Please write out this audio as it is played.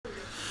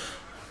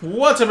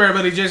What's up,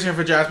 everybody? Jason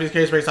here for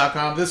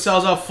JaspysCaseBreaks.com. This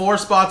sells out 4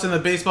 spots in the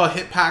baseball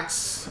hit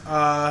packs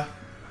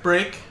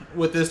break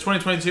with this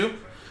 2022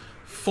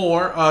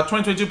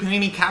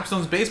 Panini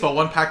Capstones baseball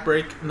 1-pack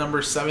break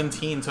number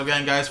 17. So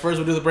again, guys, first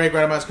we'll do the break,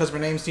 randomize customer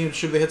names, teams,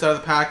 distribute the hits out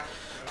of the pack,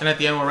 and at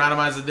the end we'll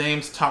randomize the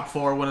names. Top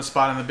 4 win a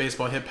spot in the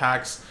baseball hit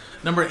packs.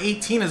 Number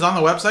 18 is on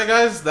the website,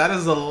 guys. That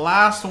is the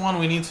last one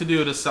we need to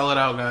do to sell it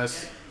out,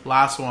 guys.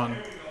 Last one.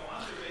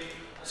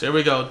 So here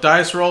we go.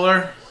 Dice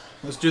roller.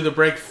 Let's do the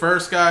break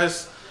first,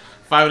 guys.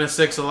 5 and a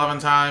 6, 11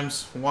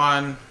 times.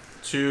 1,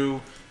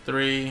 2,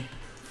 3,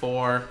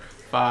 4,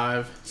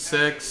 5,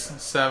 6,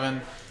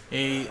 7,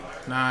 8,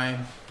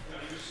 9,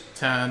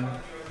 10,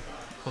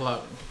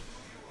 11.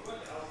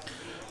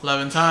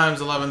 11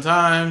 times, 11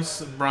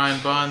 times. Brian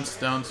Bunt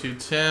down to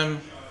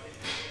Tim.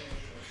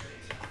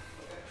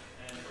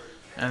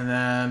 And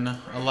then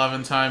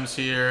 11 times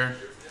here.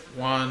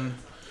 1,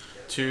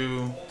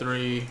 2,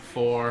 3,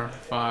 4,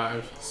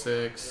 5,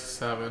 6,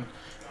 7,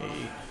 8,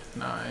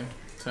 9,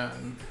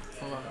 10,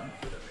 11.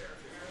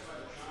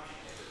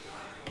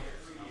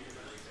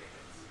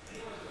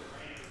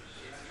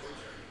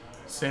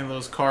 St.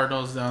 Louis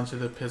Cardinals down to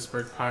the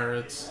Pittsburgh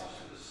Pirates.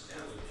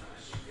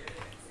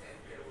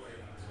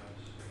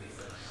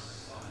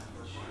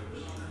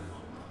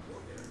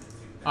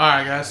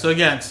 Alright, guys, so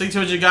again, stick to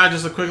what you got.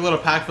 Just a quick little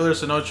pack filler,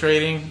 so no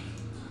trading.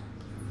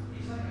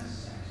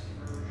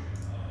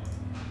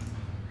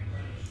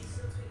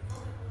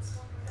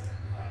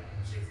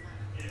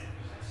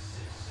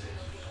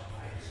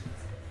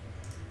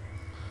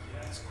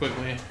 Let's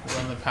quickly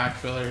run the pack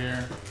filler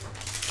here.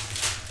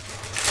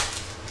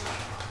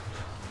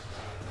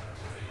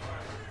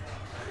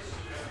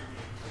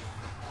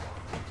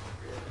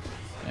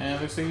 And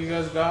looks like you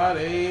guys got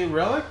a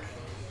relic.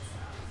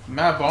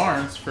 Matt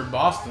Barnes for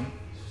Boston.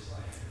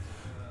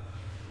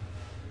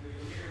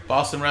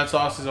 Boston Red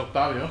Sox is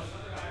Octavio.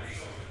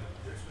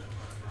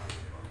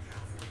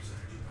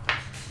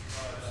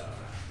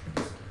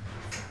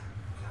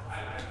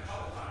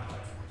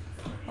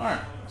 Alright,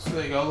 so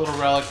there you go, a little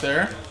relic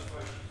there.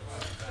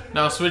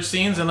 Now switch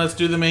scenes and let's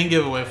do the main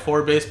giveaway.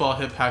 4 baseball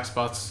hit pack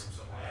spots.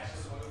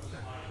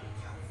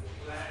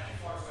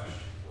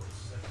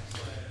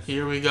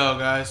 Here we go,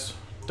 guys.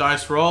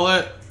 Dice roll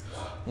it.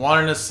 1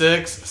 and a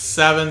 6,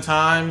 7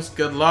 times.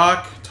 Good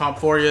luck. Top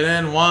 4 get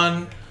in.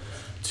 1,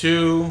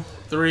 2,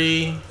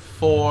 3,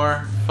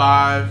 4,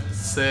 5,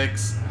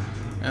 6,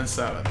 and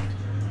 7.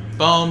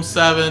 Boom,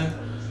 7.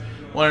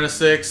 1 and a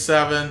 6,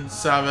 7,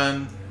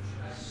 7.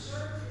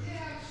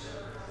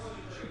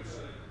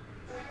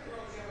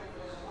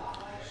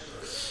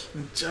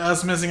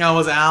 Just missing out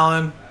was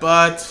Allen,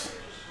 but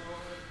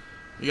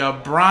you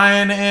got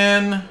Brian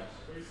in,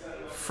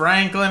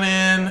 Franklin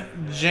in,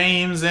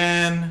 James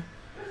in,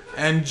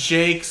 and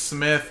Jake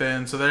Smith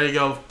in. So there you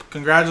go.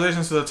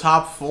 Congratulations to the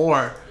top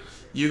 4.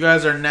 You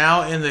guys are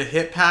now in the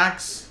hit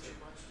packs.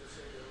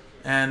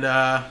 And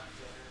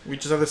we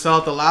just have to sell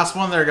out the last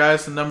one there,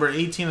 guys. The number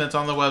 18 that's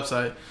on the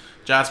website.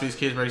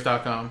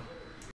 JaspysCaseBreaks.com.